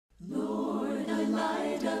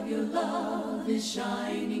light of your love is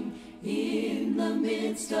shining in the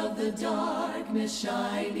midst of the darkness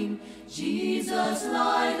shining. Jesus,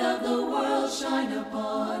 light of the world, shine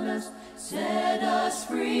upon us. Set us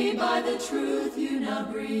free by the truth you now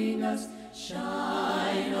bring us.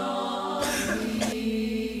 Shine on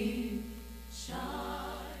me. Shine.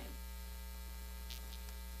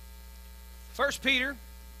 1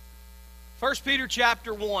 Peter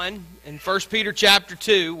chapter 1 and 1 Peter chapter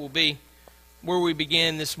 2 will be where we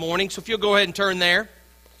begin this morning. So if you'll go ahead and turn there.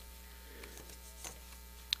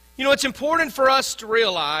 You know, it's important for us to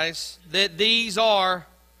realize that these are,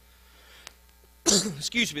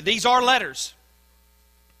 these are letters.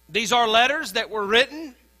 These are letters that were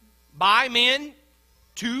written by men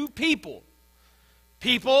to people.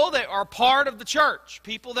 People that are part of the church.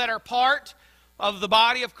 People that are part of the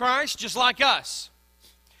body of Christ, just like us.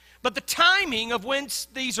 But the timing of when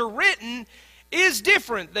these are written is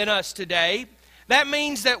different than us today. That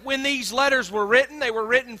means that when these letters were written, they were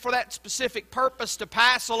written for that specific purpose to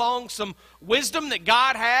pass along some wisdom that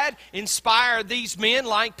God had inspired these men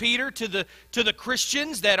like Peter to the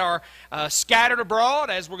Christians that are scattered abroad,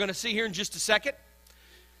 as we're going to see here in just a second.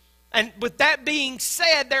 And with that being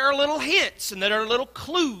said, there are little hints and there are little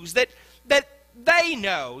clues that they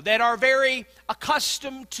know, that are very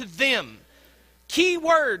accustomed to them. Key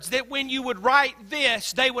words that when you would write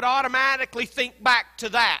this, they would automatically think back to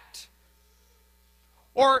that.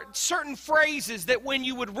 Or certain phrases that when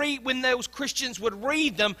you would read, when those Christians would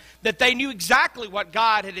read them, that they knew exactly what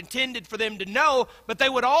God had intended for them to know, but they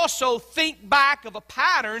would also think back of a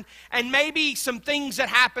pattern and maybe some things that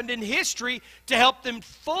happened in history to help them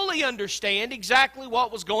fully understand exactly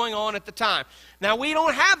what was going on at the time. Now, we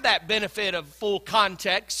don't have that benefit of full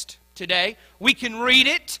context today. We can read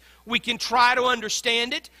it, we can try to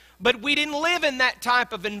understand it, but we didn't live in that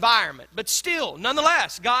type of environment. But still,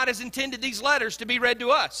 nonetheless, God has intended these letters to be read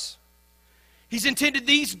to us. He's intended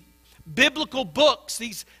these biblical books,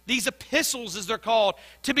 these epistles as they're called,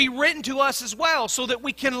 to be written to us as well, so that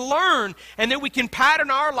we can learn and that we can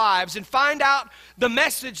pattern our lives and find out the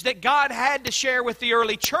message that God had to share with the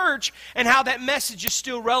early church and how that message is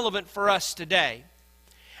still relevant for us today.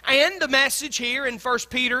 And the message here in 1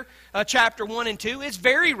 Peter chapter 1 and 2 is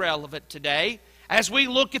very relevant today as we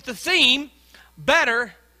look at the theme,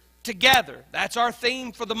 Better Together. That's our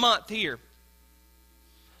theme for the month here.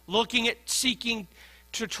 Looking at seeking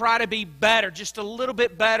to try to be better, just a little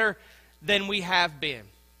bit better than we have been.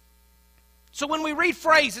 So when we read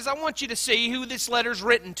phrases, I want you to see who this letter's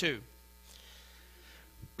written to.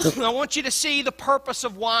 I want you to see the purpose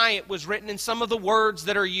of why it was written and some of the words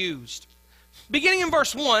that are used. Beginning in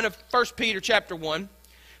verse 1 of 1 Peter chapter 1,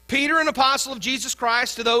 Peter, an apostle of Jesus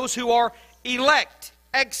Christ, to those who are elect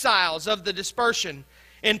exiles of the dispersion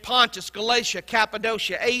in Pontus, Galatia,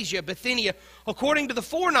 Cappadocia, Asia, Bithynia, according to the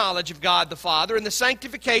foreknowledge of God the Father and the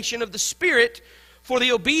sanctification of the Spirit, for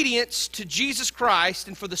the obedience to Jesus Christ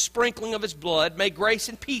and for the sprinkling of His blood, may grace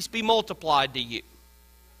and peace be multiplied to you.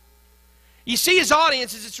 You see His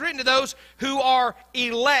audience as it's written to those who are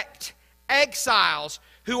elect exiles,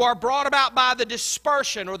 who are brought about by the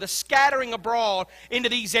dispersion or the scattering abroad into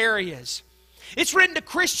these areas. It's written to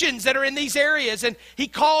Christians that are in these areas, and he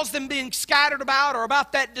calls them being scattered about or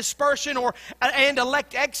about that dispersion and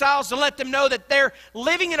elect exiles to let them know that they're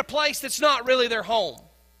living in a place that's not really their home.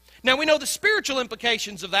 Now, we know the spiritual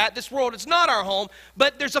implications of that. This world is not our home,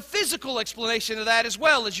 but there's a physical explanation of that as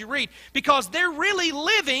well as you read, because they're really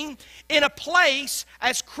living in a place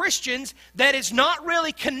as Christians that is not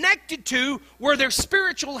really connected to where their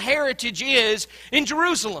spiritual heritage is in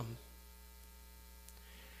Jerusalem.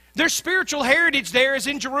 Their spiritual heritage there is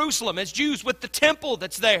in Jerusalem as Jews, with the temple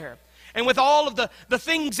that's there and with all of the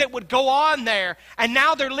things that would go on there. And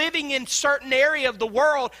now they're living in certain area of the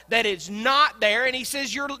world that is not there. And he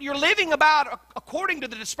says, you're living about, according to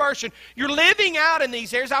the dispersion, you're living out in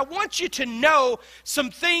these areas. I want you to know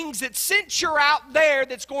some things that since you're out there,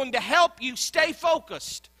 that's going to help you stay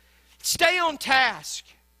focused, stay on task.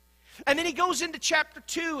 And then he goes into chapter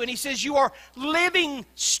 2 and he says, you are living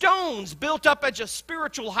stones built up as a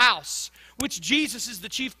spiritual house, which Jesus is the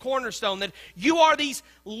chief cornerstone, that you are these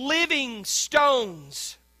living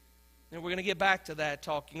stones. And we're going to get back to that,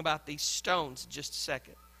 talking about these stones in just a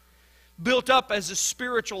second. Built up as a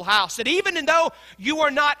spiritual house. That even though you are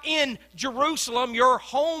not in Jerusalem, your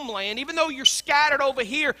homeland, even though you're scattered over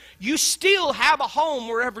here, you still have a home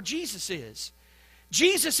wherever Jesus is.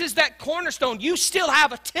 Jesus is that cornerstone. You still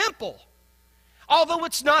have a temple. Although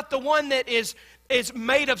it's not the one that is is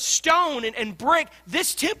made of stone and brick.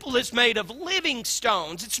 This temple is made of living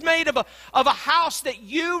stones. It's made of a house that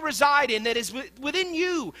you reside in, that is within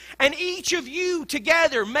you. And each of you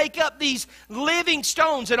together make up these living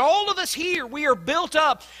stones. And all of us here, we are built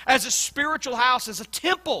up as a spiritual house, as a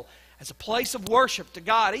temple, as a place of worship to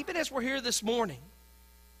God, even as we're here this morning.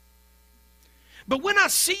 But when I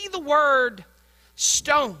see the word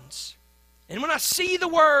stones, and when I see the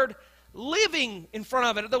word living in front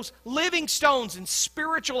of it, those living stones and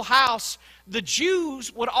spiritual house, the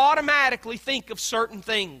Jews would automatically think of certain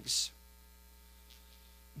things.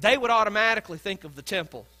 They would automatically think of the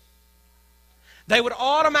temple. They would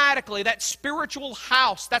automatically, that spiritual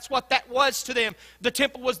house, that's what that was to them. The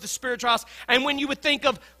temple was the spiritual house. And when you would think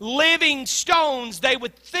of living stones, they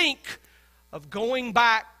would think of going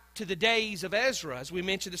back to the days of Ezra, as we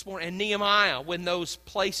mentioned this morning, and Nehemiah, when those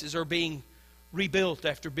places are being rebuilt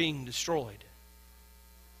after being destroyed.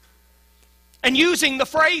 And using the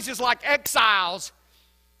phrases like exiles,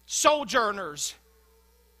 sojourners,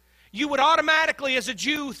 you would automatically, as a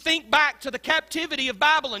Jew, think back to the captivity of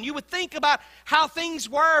Babylon. You would think about how things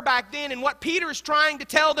were back then, and what Peter is trying to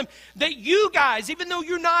tell them, that you guys, even though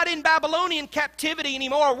you're not in Babylonian captivity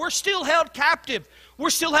anymore, we're still held captive.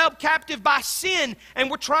 We're still held captive by sin, and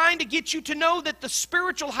we're trying to get you to know that the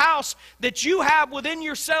spiritual house that you have within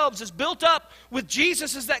yourselves is built up with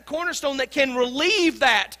Jesus as that cornerstone that can relieve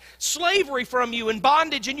that slavery from you and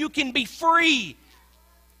bondage, and you can be free.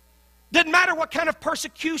 Doesn't matter what kind of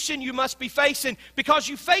persecution you must be facing, because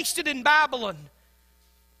you faced it in Babylon.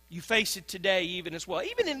 You face it today even as well.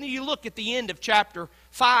 Even if you look at the end of chapter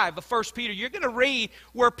 5 of 1 Peter, you're going to read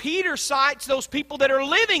where Peter cites those people that are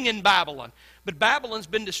living in Babylon. But Babylon's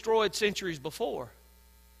been destroyed centuries before.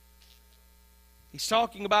 He's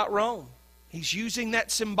talking about Rome. He's using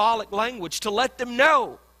that symbolic language to let them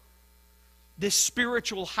know this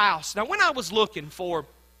spiritual house. Now, when I was looking for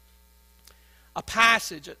a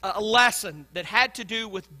passage, a lesson that had to do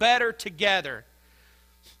with better together,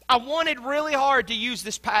 I wanted really hard to use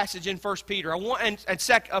this passage in 1 Peter. 1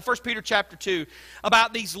 Peter chapter 2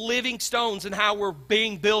 about these living stones and how we're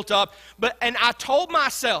being built up. And I told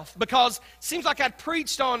myself, because it seems like I'd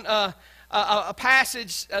preached on a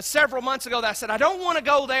passage several months ago that I said, I don't want to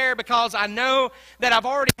go there because I know that I've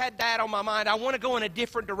already had that on my mind. I want to go in a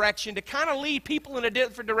different direction, to kind of lead people in a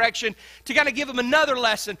different direction, to kind of give them another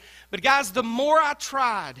lesson. But guys, the more I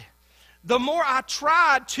tried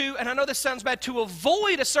to, and I know this sounds bad, to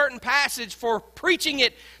avoid a certain passage for preaching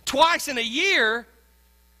it twice in a year,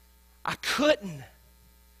 I couldn't.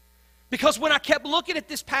 Because when I kept looking at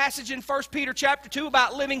this passage in 1 Peter chapter 2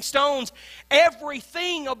 about living stones,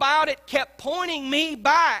 everything about it kept pointing me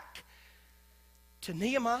back to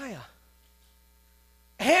Nehemiah.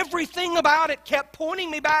 Everything about it kept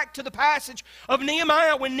pointing me back to the passage of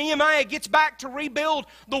Nehemiah, when Nehemiah gets back to rebuild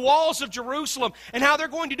the walls of Jerusalem, and how they're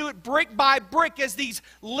going to do it brick by brick as these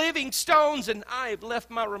living stones. And I have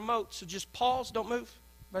left my remote, so just pause, don't move.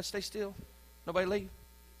 Everybody stay still. Nobody leave.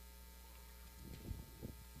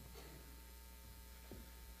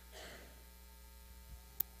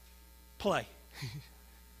 Play.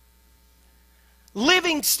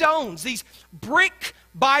 Living stones, these brick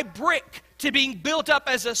by brick, to being built up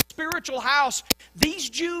as a spiritual house. These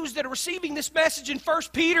Jews that are receiving this message in 1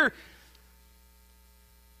 Peter,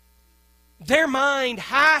 their mind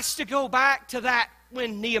has to go back to that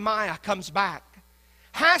when Nehemiah comes back.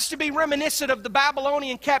 Has to be reminiscent of the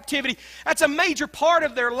Babylonian captivity. That's a major part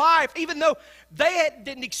of their life. Even though they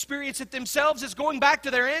didn't experience it themselves as going back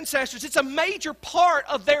to their ancestors, it's a major part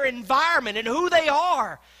of their environment and who they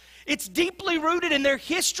are. It's deeply rooted in their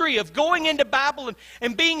history of going into Babylon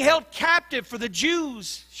and being held captive for the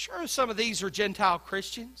Jews. Sure, some of these are Gentile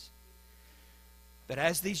Christians. But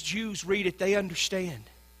as these Jews read it, they understand.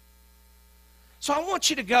 So I want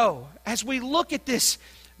you to go, as we look at this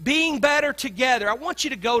being better together, I want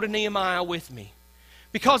you to go to Nehemiah with me.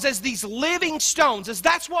 Because as these living stones, as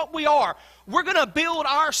that's what we are, we're going to build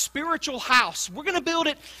our spiritual house. We're going to build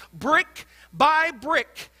it brick by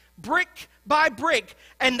brick, brick by brick.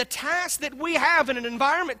 And the task that we have in an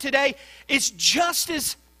environment today is just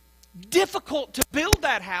as difficult to build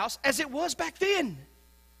that house as it was back then.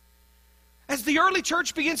 As the early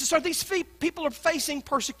church begins to start, these people are facing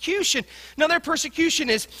persecution. Now, their persecution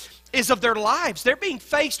is of their lives. They're being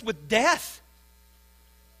faced with death.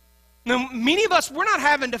 Now, many of us, we're not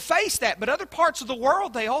having to face that, but other parts of the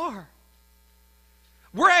world, they are.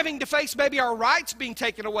 We're having to face maybe our rights being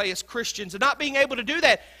taken away as Christians and not being able to do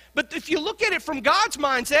that. But if you look at it from God's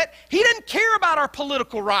mindset, He doesn't care about our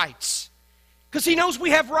political rights, because He knows we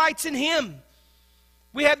have rights in Him.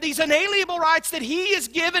 We have these inalienable rights that He has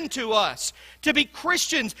given to us to be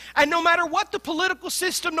Christians. And no matter what the political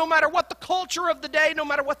system, no matter what the culture of the day, no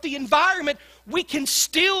matter what the environment, we can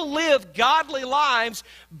still live godly lives,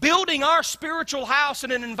 building our spiritual house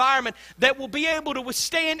in an environment that will be able to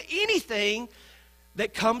withstand anything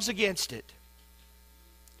that comes against it.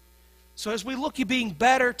 So as we look at being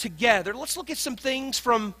better together, let's look at some things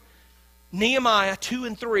from Nehemiah 2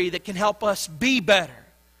 and 3 that can help us be better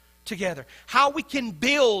together. How we can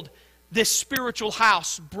build this spiritual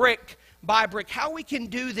house brick by brick. How we can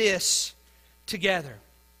do this together.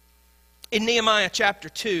 In Nehemiah chapter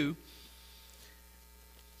 2,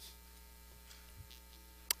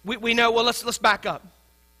 we know, well, let's back up.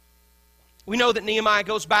 We know that Nehemiah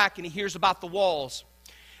goes back and he hears about the walls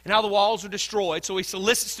and how the walls are destroyed. So he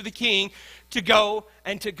solicits to the king to go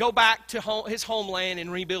back to his homeland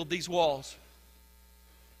and rebuild these walls.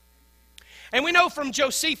 And we know from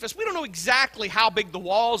Josephus, we don't know exactly how big the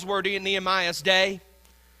walls were in Nehemiah's day,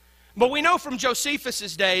 but we know from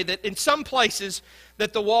Josephus' day that in some places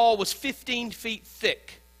that the wall was 15 feet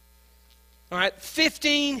thick. All right,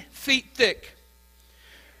 15 feet thick.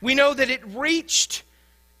 We know that it reached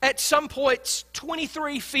at some points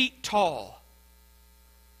 23 feet tall.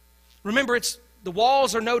 Remember, the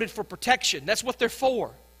walls are noted for protection. That's what they're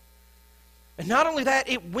for. And not only that,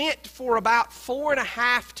 it went for about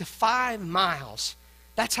 4.5 to 5 miles.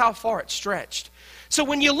 That's how far it stretched. So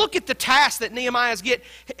when you look at the task that Nehemiah's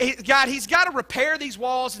he's got to repair these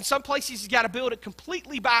walls. In some places, he's got to build it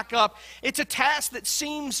completely back up. It's a task that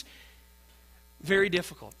seems very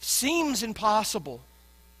difficult, seems impossible.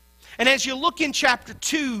 And as you look in chapter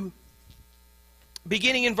 2,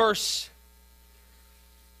 beginning in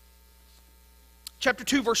chapter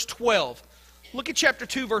 2, verse 12. Look at chapter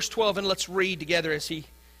 2, verse 12, and let's read together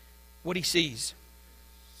what he sees.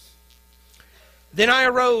 Then I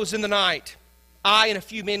arose in the night, I and a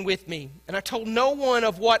few men with me, and I told no one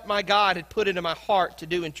of what my God had put into my heart to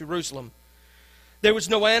do in Jerusalem. There was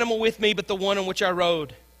no animal with me but the one on which I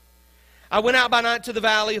rode. I went out by night to the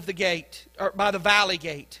valley of the gate, or by the valley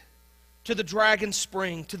gate, to the dragon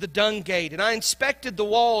spring, to the dung gate, and I inspected the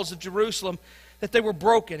walls of Jerusalem, that they were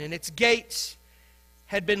broken, and its gates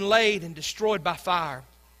had been laid and destroyed by fire.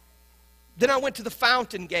 Then I went to the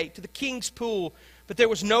fountain gate, to the king's pool, but there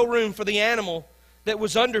was no room for the animal that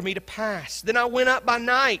was under me to pass. Then I went up by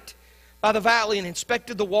night by the valley and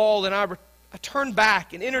inspected the wall, and I turned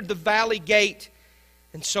back and entered the valley gate,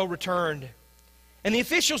 and so returned. And the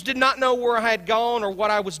officials did not know where I had gone or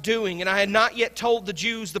what I was doing, and I had not yet told the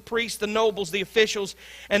Jews, the priests, the nobles, the officials,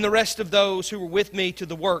 and the rest of those who were with me to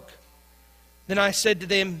the work. Then I said to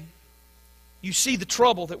them, you see the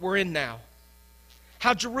trouble that we're in now.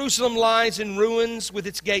 How Jerusalem lies in ruins with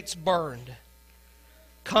its gates burned.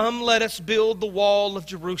 Come, let us build the wall of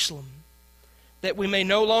Jerusalem, that we may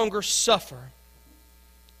no longer suffer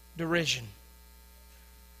derision.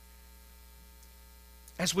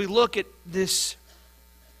 As we look at this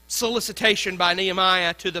solicitation by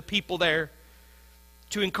Nehemiah to the people there,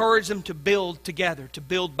 to encourage them to build together, to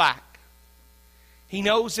build back, he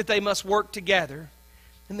knows that they must work together.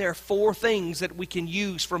 And there are 4 things that we can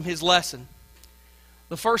use from his lesson.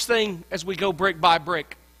 The first thing, as we go brick by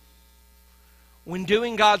brick, when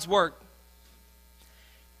doing God's work,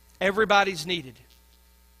 everybody's needed.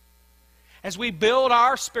 As we build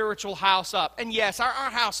our spiritual house up, and yes, our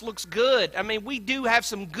house looks good. I mean, we do have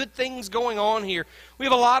some good things going on here. We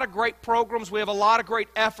have a lot of great programs. We have a lot of great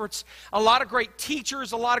efforts, a lot of great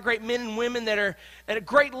teachers, a lot of great men and women that are at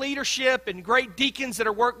great leadership and great deacons that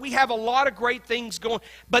are working. We have a lot of great things going,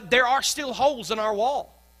 but there are still holes in our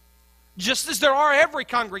wall, just as there are every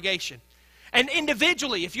congregation. And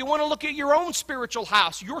individually, if you want to look at your own spiritual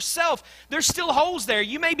house, yourself, there's still holes there.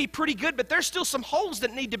 You may be pretty good, but there's still some holes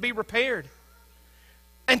that need to be repaired.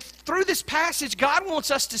 And through this passage, God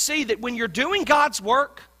wants us to see that when you're doing God's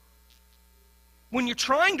work, when you're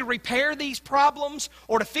trying to repair these problems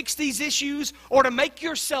or to fix these issues or to make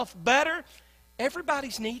yourself better,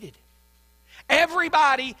 everybody's needed.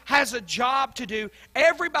 Everybody has a job to do.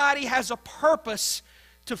 Everybody has a purpose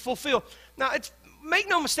to fulfill. Now, make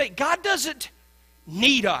no mistake, God doesn't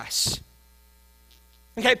need us.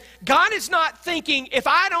 Okay? God is not thinking, if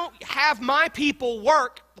I don't have my people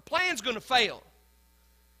work, the plan's going to fail.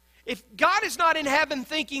 If God is not in heaven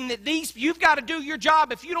thinking that you've got to do your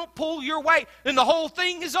job, if you don't pull your weight, then the whole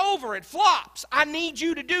thing is over. It flops. I need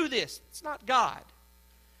you to do this. It's not God.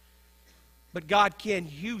 But God can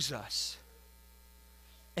use us.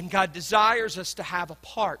 And God desires us to have a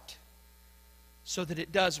part so that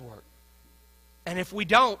it does work. And if we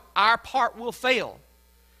don't, our part will fail.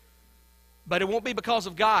 But it won't be because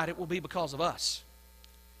of God, it will be because of us.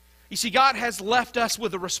 You see, God has left us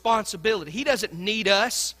with a responsibility. He doesn't need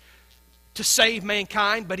us to save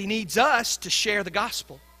mankind, but He needs us to share the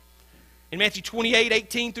gospel. In Matthew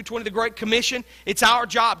 28:18 through 20, the Great Commission, it's our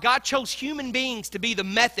job. God chose human beings to be the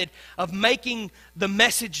method of making the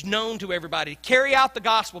message known to everybody. Carry out the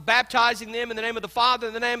gospel, baptizing them in the name of the Father,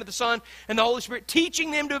 in the name of the Son, and the Holy Spirit,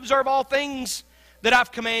 teaching them to observe all things that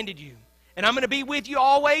I've commanded you. And I'm going to be with you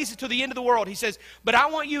always until the end of the world. He says, but I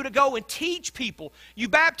want you to go and teach people. You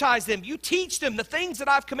baptize them. You teach them the things that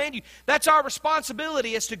I've commanded you. That's our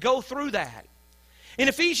responsibility, is to go through that. In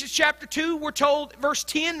Ephesians chapter 2, we're told, verse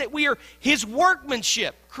 10, that we are His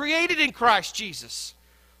workmanship, created in Christ Jesus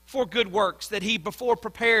for good works that He before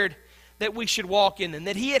prepared that we should walk in them.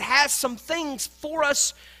 That He has some things for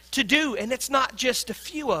us to do. And it's not just a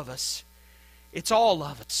few of us. It's all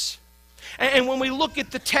of us. And when we look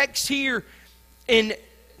at the text here in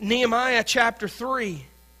Nehemiah chapter 3,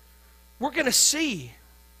 we're going to see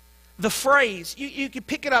the phrase. You can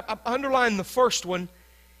pick it up. I underline the first one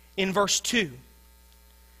in verse 2.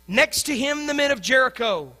 Next to him, the men of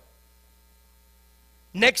Jericho.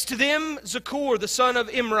 Next to them, Zakur, the son of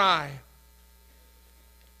Imri.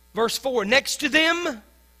 Verse 4. Next to them.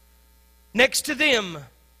 Next to them.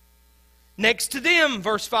 Next to them,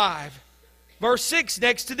 verse 5. Verse 6,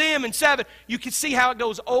 next to them, and 7. You can see how it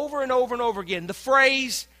goes over and over and over again. The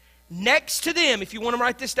phrase, next to them, if you want to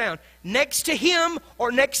write this down, next to him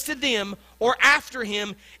or next to them or after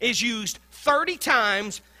him is used 30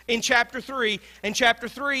 times in chapter 3. And chapter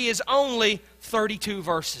 3 is only 32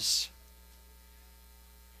 verses.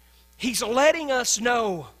 He's letting us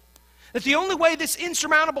know that the only way this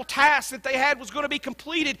insurmountable task that they had was going to be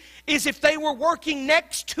completed is if they were working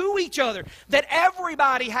next to each other. That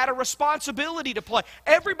everybody had a responsibility to play.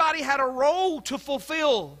 Everybody had a role to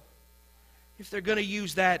fulfill if they're going to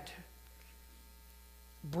use that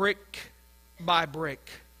brick by brick.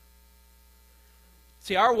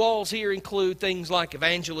 See, our walls here include things like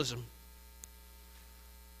evangelism,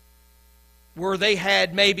 where they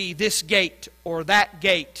had maybe this gate or that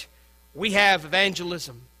gate. We have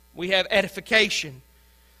evangelism. We have edification.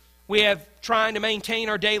 We have trying to maintain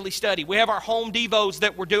our daily study. We have our home devos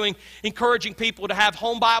that we're doing, encouraging people to have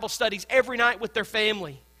home Bible studies every night with their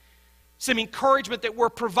family. Some encouragement that we're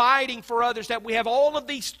providing for others, that we have all of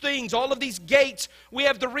these things, all of these gates. We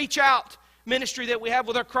have the reach out ministry that we have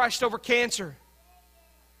with our Christ Over Cancer.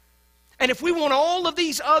 And if we want all of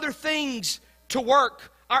these other things to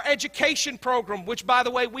work, our education program, which, by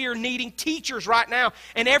the way, we are needing teachers right now,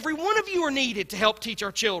 and every one of you are needed to help teach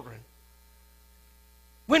our children.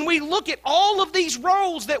 When we look at all of these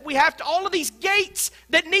roles that we have to, all of these gates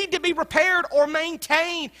that need to be repaired or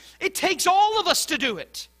maintained, it takes all of us to do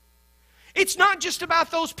it. It's not just about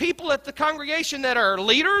those people at the congregation that are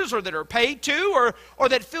leaders or that are paid to or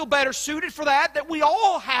that feel better suited for that we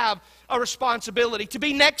all have a responsibility to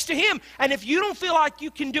be next to Him. And if you don't feel like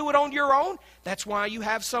you can do it on your own, that's why you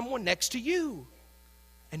have someone next to you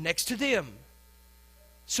and next to them,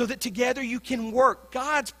 so that together you can work.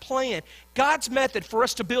 God's plan, God's method for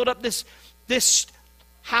us to build up this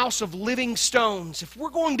house of living stones. If we're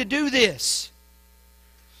going to do this,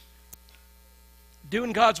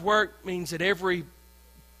 doing God's work means that every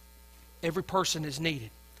person is needed.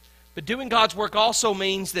 But doing God's work also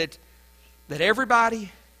means that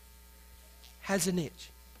everybody has a niche.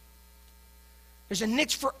 There's a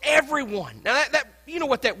niche for everyone. Now, that you know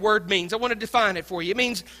what that word means. I want to define it for you. It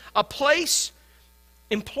means a place,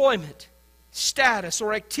 employment, status,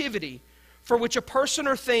 or activity for which a person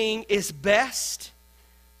or thing is best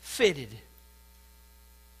fitted.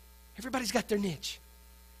 Everybody's got their niche.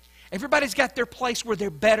 Everybody's got their place where they're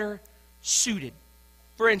better suited.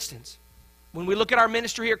 For instance, when we look at our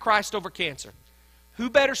ministry here, Christ Over Cancer, who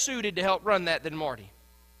better suited to help run that than Marty?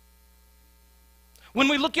 When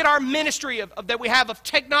we look at our ministry that we have of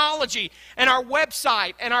technology and our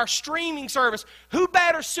website and our streaming service, who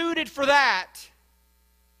better suited for that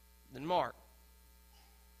than Mark?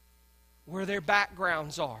 Where their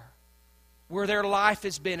backgrounds are, where their life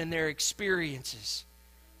has been and their experiences.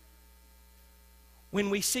 When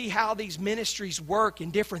we see how these ministries work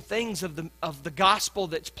in different things of the gospel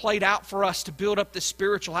that's played out for us to build up this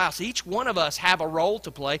spiritual house, each one of us have a role to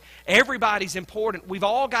play. Everybody's important. We've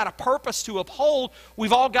all got a purpose to uphold.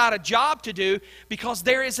 We've all got a job to do, because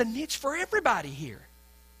there is a niche for everybody here.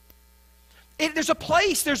 There's a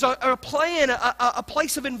place, there's a plan, a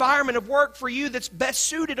place of environment of work for you that's best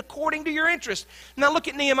suited according to your interest. Now look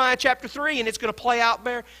at Nehemiah chapter 3, and it's going to play out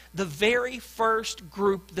there. The very first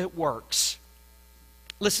group that works.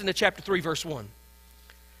 Listen to chapter 3, verse 1.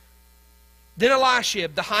 Then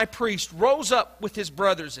Eliashib, the high priest, rose up with his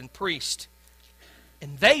brothers and priests,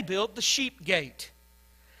 and they built the sheep gate.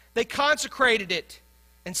 They consecrated it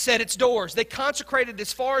and set its doors. They consecrated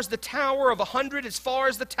as far as the Tower of 100, as far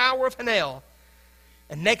as the Tower of Hanel.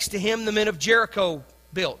 And next to him the men of Jericho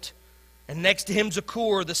built. And next to him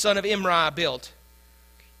Zakur, the son of Imri, built.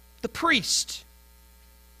 The priest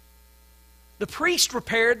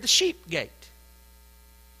repaired the sheep gate.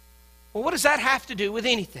 Well, what does that have to do with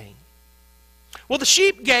anything? Well, the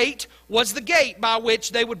sheep gate was the gate by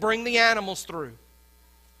which they would bring the animals through.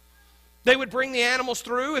 They would bring the animals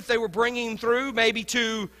through if they were bringing them through, maybe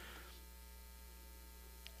to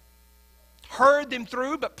herd them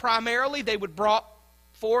through, but primarily they would brought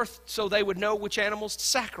forth so they would know which animals to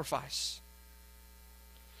sacrifice.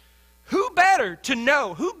 Who better to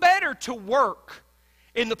know, who better to work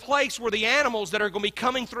in the place where the animals that are going to be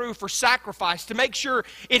coming through for sacrifice, to make sure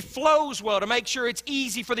it flows well, to make sure it's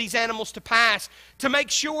easy for these animals to pass, to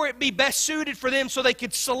make sure it be best suited for them so they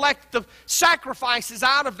could select the sacrifices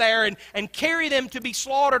out of there and carry them to be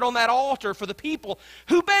slaughtered on that altar for the people.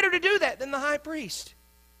 Who better to do that than the high priest?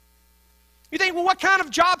 You think, well, what kind of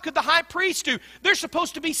job could the high priest do? They're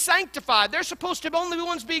supposed to be sanctified. They're supposed to only the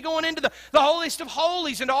ones be going into the holiest of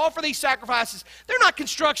holies and to offer these sacrifices. They're not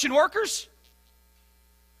construction workers.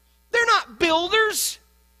 They're not builders.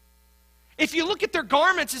 If you look at their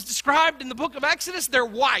garments as described in the book of Exodus, they're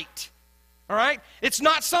white. All right? It's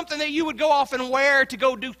not something that you would go off and wear to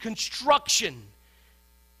go do construction.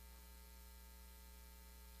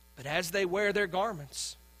 But as they wear their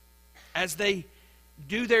garments, as they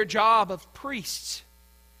do their job of priests,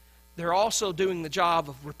 they're also doing the job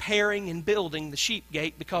of repairing and building the sheep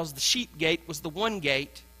gate, because the sheep gate was the one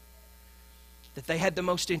gate that they had the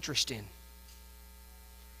most interest in.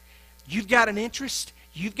 You've got an interest,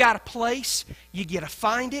 you've got a place, you got to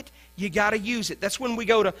find it, you got to use it. That's when we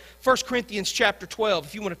go to 1 Corinthians chapter 12.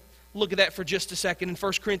 If you want to look at that for just a second, in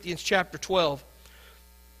 1 Corinthians chapter 12.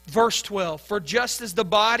 Verse 12, for just as the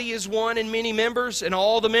body is one and many members, and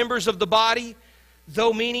all the members of the body,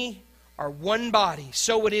 though many, are one body,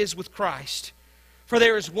 so it is with Christ. For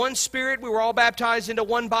there is one Spirit, we were all baptized into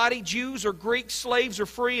one body, Jews or Greeks, slaves or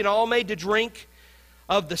free, and all made to drink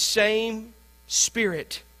of the same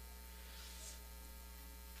Spirit.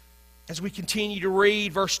 As we continue to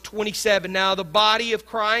read, verse 27, now the body of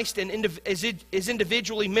Christ is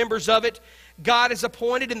individually members of it. God has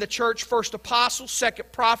appointed in the church first apostles,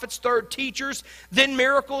 second prophets, third teachers, then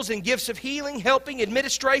miracles and gifts of healing, helping,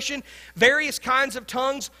 administration, various kinds of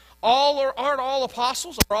tongues. Aren't all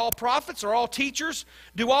apostles? Are all prophets? Are all teachers?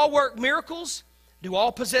 Do all work miracles? Do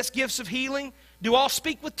all possess gifts of healing? Do all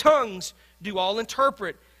speak with tongues? Do all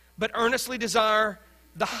interpret? But earnestly desire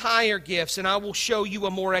the higher gifts, and I will show you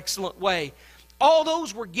a more excellent way. All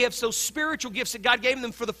those were gifts, those spiritual gifts that God gave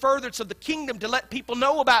them for the furtherance of the kingdom, to let people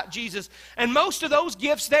know about Jesus. And most of those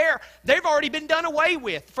gifts they've already been done away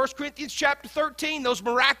with. 1 Corinthians chapter 13, those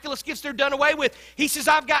miraculous gifts, they're done away with. He says,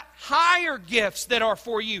 I've got higher gifts that are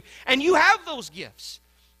for you. And you have those gifts.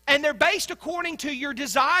 And they're based according to your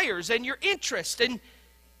desires and your interest and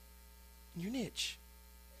your niche.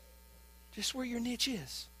 Just where your niche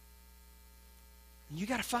is. And you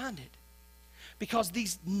got to find it. Because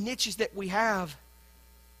these niches that we have,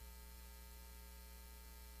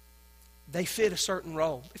 they fit a certain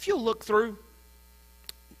role. If you'll look through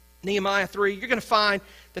Nehemiah 3, you're going to find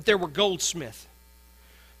that there were goldsmiths.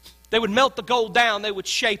 They would melt the gold down, they would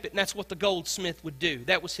shape it, and that's what the goldsmith would do.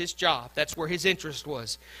 That was his job. That's where his interest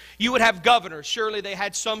was. You would have governors. Surely they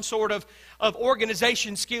had some sort of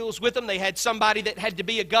organization skills with them. They had somebody that had to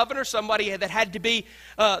be a governor, somebody that had to be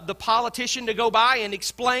the politician to go by and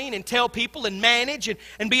explain and tell people and manage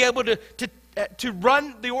and be able to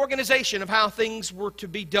run the organization of how things were to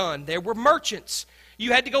be done. There were merchants.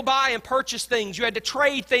 You had to go by and purchase things. You had to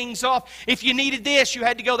trade things off. If you needed this, you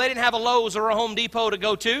had to go. They didn't have a Lowe's or a Home Depot to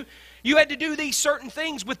go to. You had to do these certain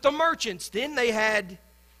things with the merchants. Then they had,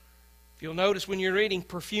 if you'll notice when you're reading,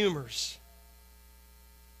 perfumers.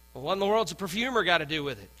 Well, what in the world's a perfumer got to do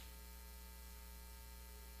with it?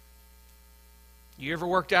 You ever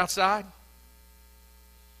worked outside?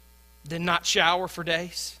 Then not shower for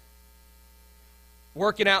days?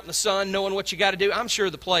 Working out in the sun, knowing what you got to do? I'm sure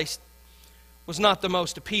the place was not the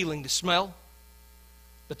most appealing to smell,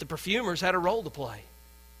 but the perfumers had a role to play.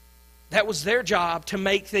 That was their job, to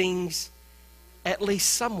make things at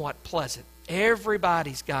least somewhat pleasant.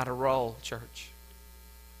 Everybody's got a role, church.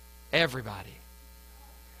 Everybody.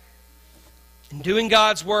 In doing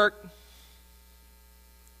God's work,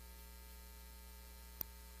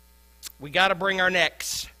 we got to bring our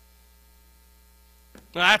necks.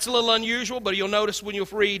 Now that's a little unusual, but you'll notice when you'll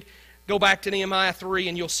read, go back to Nehemiah 3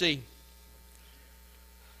 and you'll see.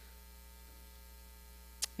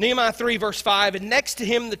 Nehemiah 3 verse 5, and next to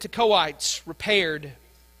him the Tekoites repaired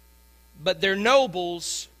but their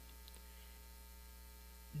nobles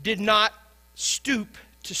did not stoop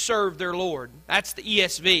to serve their Lord. That's the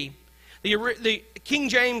ESV. The King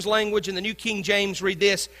James language and the New King James read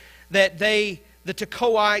this, that the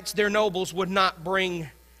Tekoites, their nobles, would not bring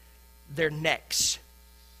their necks.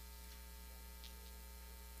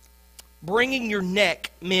 Bringing your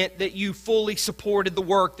neck meant that you fully supported the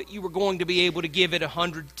work, that you were going to be able to give it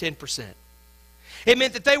 110%. It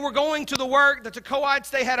meant that they were going to the work. The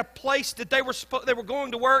Tekoites, they had a place that they were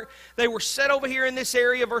going to work. They were set over here in this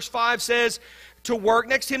area. Verse 5 says, to work.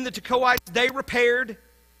 Next to him, the Tekoites, they repaired.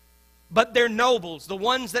 But their nobles, the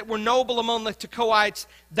ones that were noble among the Tekoites,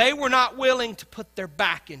 they were not willing to put their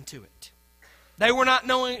back into it. They were not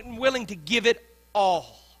willing to give it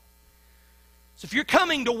all. So if you're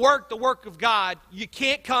coming to work the work of God, you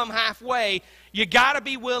can't come halfway. You got to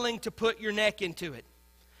be willing to put your neck into it,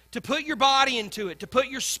 to put your body into it, to put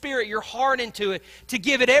your spirit, your heart into it, to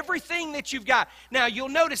give it everything that you've got. Now, you'll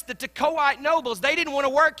notice the Tekoite nobles, they didn't want to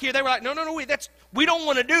work here. They were like, no, we don't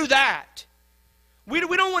want to do that. We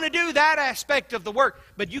don't want to do that aspect of the work.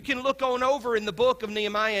 But you can look on over in the book of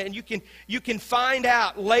Nehemiah, and you can find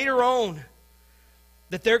out later on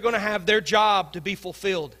that they're going to have their job to be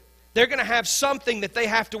fulfilled. They're going to have something that they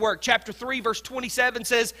have to work. Chapter 3, verse 27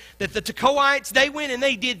 says that the Tekoites, they went and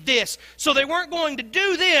they did this. So they weren't going to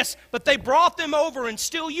do this, but they brought them over and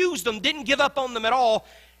still used them, didn't give up on them at all,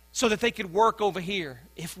 so that they could work over here.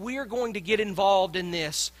 If we're going to get involved in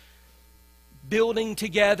this, building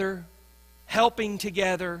together, helping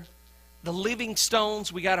together, the living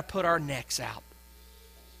stones, we got to put our necks out.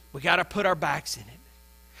 We got to put our backs in it.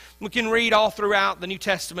 We can read all throughout the New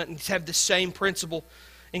Testament and have the same principle.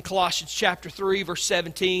 In Colossians chapter 3, verse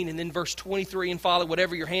 17, and then verse 23 and follow,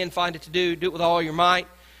 whatever your hand findeth to do, do it with all your might.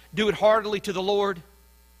 Do it heartily to the Lord.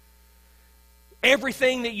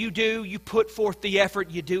 Everything that you do, you put forth the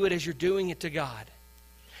effort. You do it as you're doing it to God.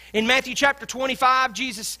 In Matthew chapter 25,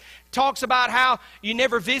 Jesus talks about how you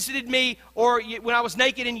never visited me, or when I was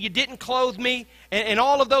naked and you didn't clothe me, and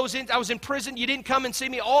all of those, I was in prison, you didn't come and see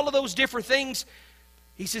me, all of those different things.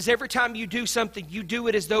 He says every time you do something, you do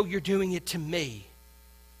it as though you're doing it to me.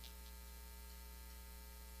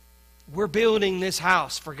 We're building this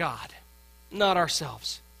house for God, not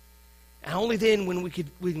ourselves. And only then when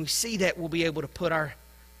we see that, we'll be able to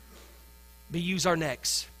use our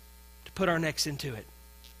necks, to put our necks into it.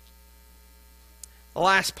 The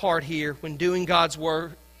last part here, when doing God's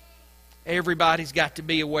work, everybody's got to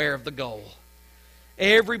be aware of the goal.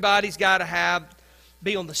 Everybody's got to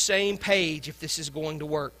be on the same page if this is going to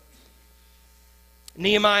work.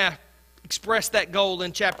 Nehemiah expressed that goal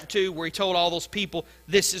in chapter 2 where he told all those people,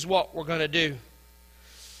 this is what we're going to do.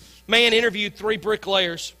 Man interviewed 3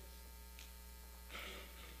 bricklayers.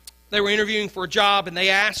 They were interviewing for a job, and they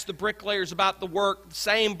asked the bricklayers about the work. The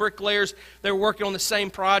same bricklayers, they were working on the same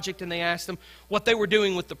project, and they asked them what they were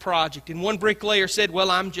doing with the project. And one bricklayer said, well,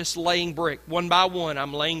 I'm just laying brick. One by one,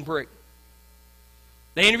 I'm laying brick.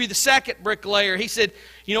 They interviewed the second bricklayer. He said,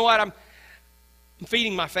 you know what, I'm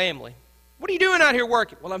feeding my family. What are you doing out here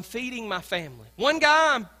working? Well, I'm feeding my family. One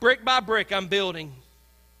guy, I'm brick by brick, I'm building.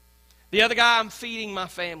 The other guy, I'm feeding my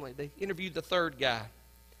family. They interviewed the third guy. He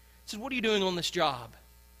said, what are you doing on this job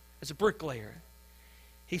as a bricklayer?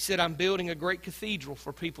 He said, I'm building a great cathedral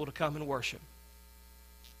for people to come and worship.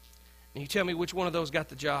 And you tell me which one of those got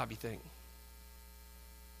the job, you think?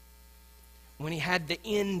 When he had the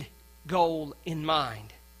end goal in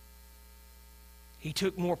mind, he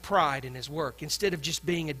took more pride in his work. Instead of just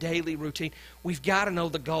being a daily routine, we've got to know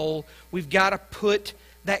the goal. We've got to put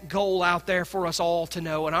that goal out there for us all to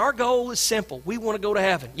know. And our goal is simple. We want to go to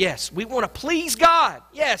heaven. Yes. We want to please God.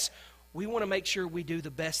 Yes. We want to make sure we do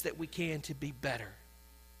the best that we can to be better.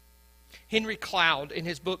 Henry Cloud, in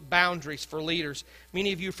his book, Boundaries for Leaders,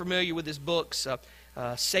 many of you are familiar with his books,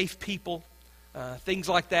 Safe People, things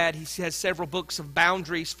like that. He has several books of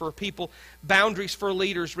boundaries for people. Boundaries for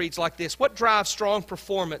Leaders reads like this. What drives strong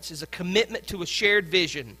performance is a commitment to a shared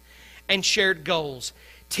vision and shared goals.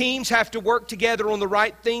 Teams have to work together on the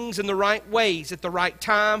right things in the right ways at the right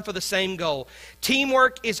time for the same goal.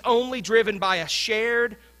 Teamwork is only driven by a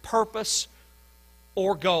shared purpose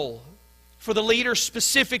or goal. For the leader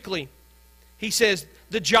specifically, he says,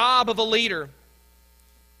 the job of a leader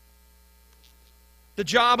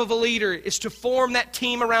is to form that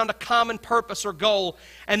team around a common purpose or goal,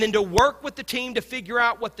 and then to work with the team to figure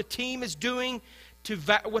out what the team is doing,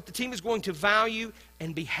 what the team is going to value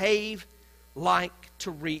and behave like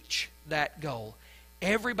to reach that goal.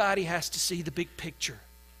 Everybody has to see the big picture.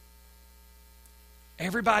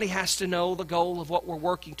 Everybody has to know the goal of what we're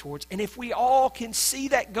working towards. And if we all can see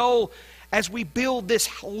that goal as we build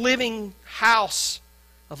this living house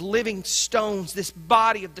of living stones, this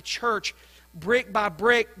body of the church, brick by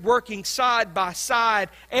brick, working side by side,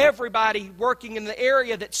 everybody working in the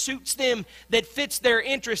area that suits them, that fits their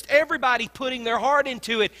interest, everybody putting their heart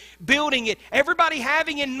into it, building it, everybody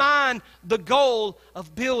having in mind the goal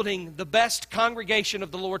of building the best congregation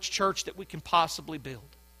of the Lord's church that we can possibly build.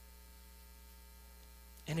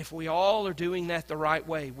 And if we all are doing that the right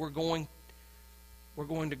way, we're going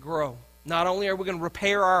to grow. Not only are we going to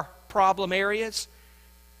repair our problem areas,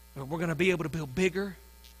 but we're going to be able to build bigger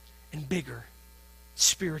and bigger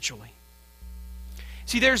spiritually.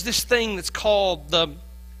 See, there's this thing that's called the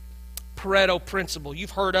Pareto principle.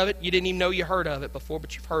 You've heard of it. You didn't even know you heard of it before,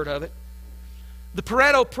 but you've heard of it. The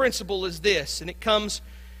Pareto principle is this, and it comes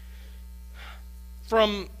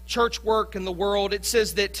from church work in the world. It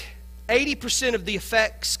says that 80% of the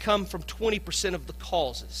effects come from 20% of the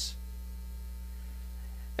causes.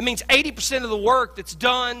 It means 80% of the work that's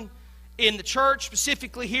done in the church,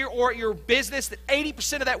 specifically here, or at your business, that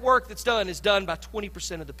 80% of that work that's done is done by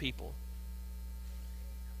 20% of the people.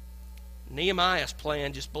 Nehemiah's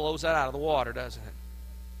plan just blows that out of the water, doesn't it?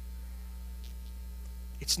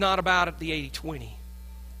 It's not about the 80-20.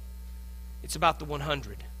 It's about the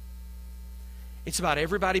 100. It's about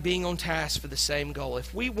everybody being on task for the same goal.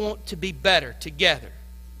 If we want to be better together,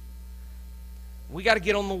 we got to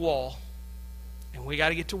get on the wall and we got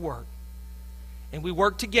to get to work. And we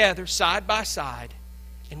work together, side by side,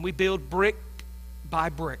 and we build brick by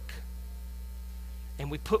brick.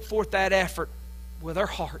 And we put forth that effort with our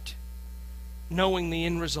heart, knowing the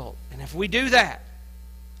end result. And if we do that,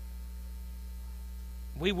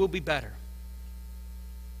 we will be better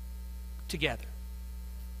together.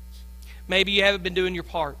 Maybe you haven't been doing your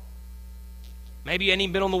part. Maybe you ain't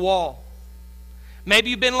even been on the wall. Maybe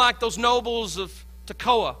you've been like those nobles of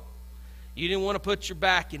Tekoa. You didn't want to put your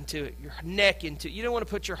back into it, your neck into it. You didn't want to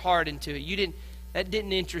put your heart into it. That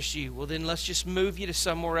didn't interest you. Well, then let's just move you to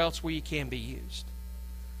somewhere else where you can be used.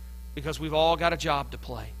 Because we've all got a job to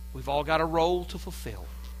play. We've all got a role to fulfill.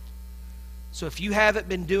 So if you haven't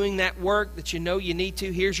been doing that work that you know you need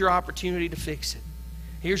to, here's your opportunity to fix it.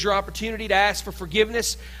 Here's your opportunity to ask for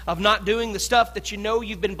forgiveness of not doing the stuff that you know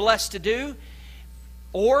you've been blessed to do.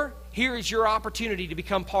 Or here is your opportunity to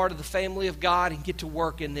become part of the family of God and get to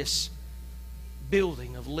work in this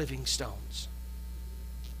building of living stones.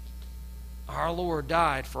 Our Lord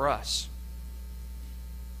died for us.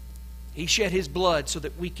 He shed His blood so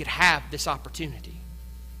that we could have this opportunity.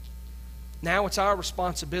 Now it's our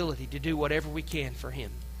responsibility to do whatever we can for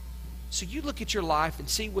Him. So you look at your life and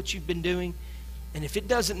see what you've been doing, and if it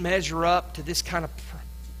doesn't measure up to this kind of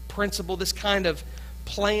principle, this kind of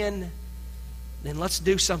plan, then let's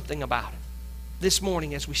do something about it. This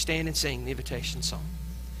morning as we stand and sing the invitation song.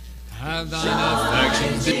 Have thine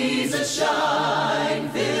affections, Jesus, shine,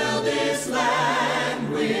 fill this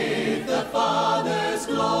land with the fire.